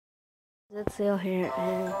It's Leo here,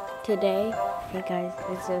 and today, hey guys,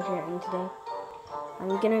 it's Leo here, and today, I'm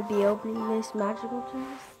gonna be opening this magical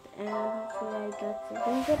chest, and hopefully I get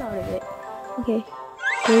something good out of it. Okay,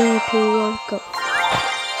 3, 2, 1, go.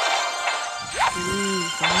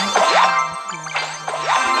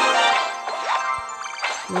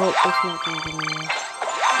 Nope, it's not gonna give me one.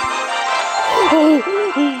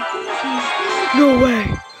 No way!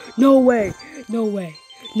 No way! No way!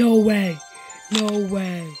 No way! No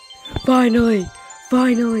way! Finally!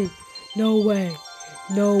 Finally! No way!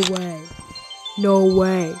 No way! No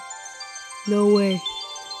way! No way!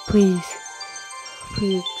 Please!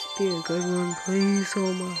 Please be a good one, please, so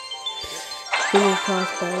much. Fingers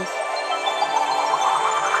crossed, guys.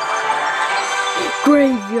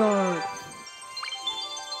 Graveyard!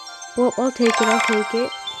 Well, I'll take it, I'll take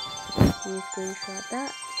it. Let me screenshot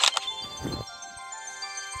that.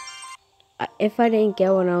 If I didn't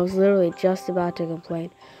get one, I was literally just about to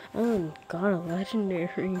complain. I haven't got a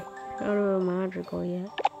legendary, not a magical yet.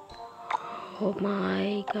 Oh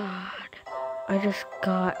my god. I just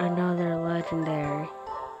got another legendary.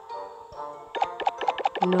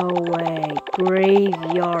 No way.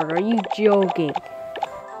 Graveyard, are you joking?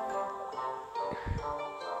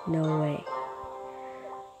 No way.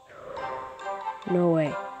 No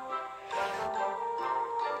way.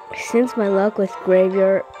 Since my luck with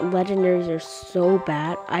graveyard legendaries are so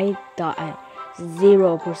bad, I thought I had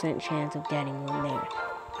 0% chance of getting one there.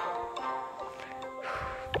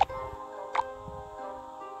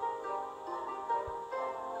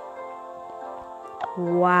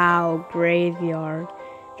 Wow, graveyard.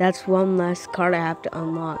 That's one less card I have to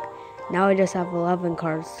unlock. Now I just have 11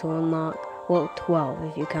 cards to unlock. Well, 12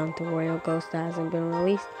 if you count the Royal Ghost that hasn't been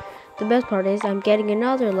released. The best part is I'm getting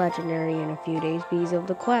another legendary in a few days because of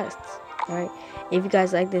the quests. Alright, if you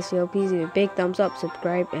guys like this video, please give it a big thumbs up,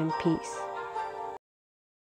 subscribe, and peace.